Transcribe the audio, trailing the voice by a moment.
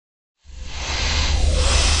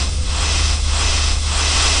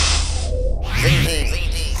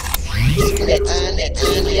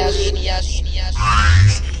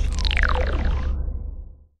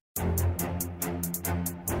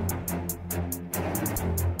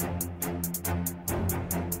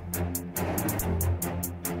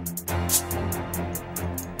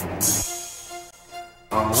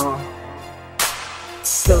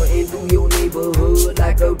through your neighborhood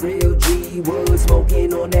like a real G would.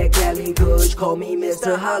 Smoking on that Cali Kush, call me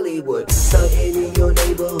Mr. Hollywood. Stunting in your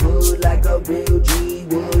neighborhood like a real G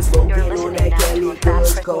would. Smoking on that Cali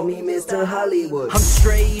Kush, call me Mr. Hollywood. I'm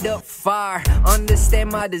straight up fire,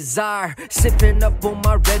 understand my desire. Sipping up on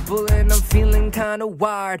my Red Bull and I'm feeling kinda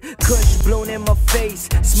wired. Kush blown in my face,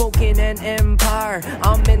 smoking an empire.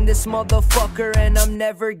 I'm in this motherfucker and I'm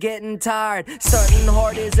never getting tired. Starting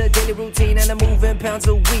hard is a daily routine and I'm moving pounds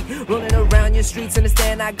a week. Rolling around your streets,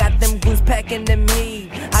 understand I got them goons packing the meat.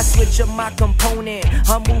 I switch up my component,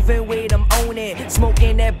 I'm moving weight, I'm on it.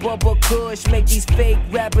 Smoking that bubble Kush, make these fake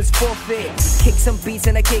rappers forfeit. Kick some beats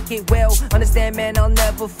and I kick it well. Understand, man, I'll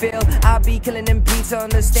never fail. I be killing them beats,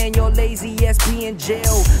 understand your lazy ass be in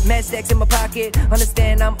jail. Mad stacks in my pocket,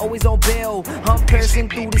 understand I'm always on bail. I'm piercing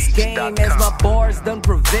through this game as my bars done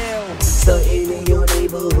prevail. Stunting in your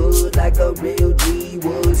neighborhood like a real G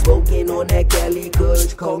would. Smoking on that Cali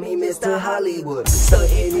Kush, call me Mr. Hollywood.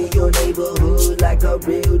 Stunting in your neighborhood like a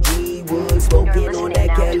real G would. Smoking on that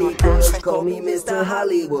Cali Kush, call me Mr.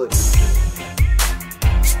 Hollywood.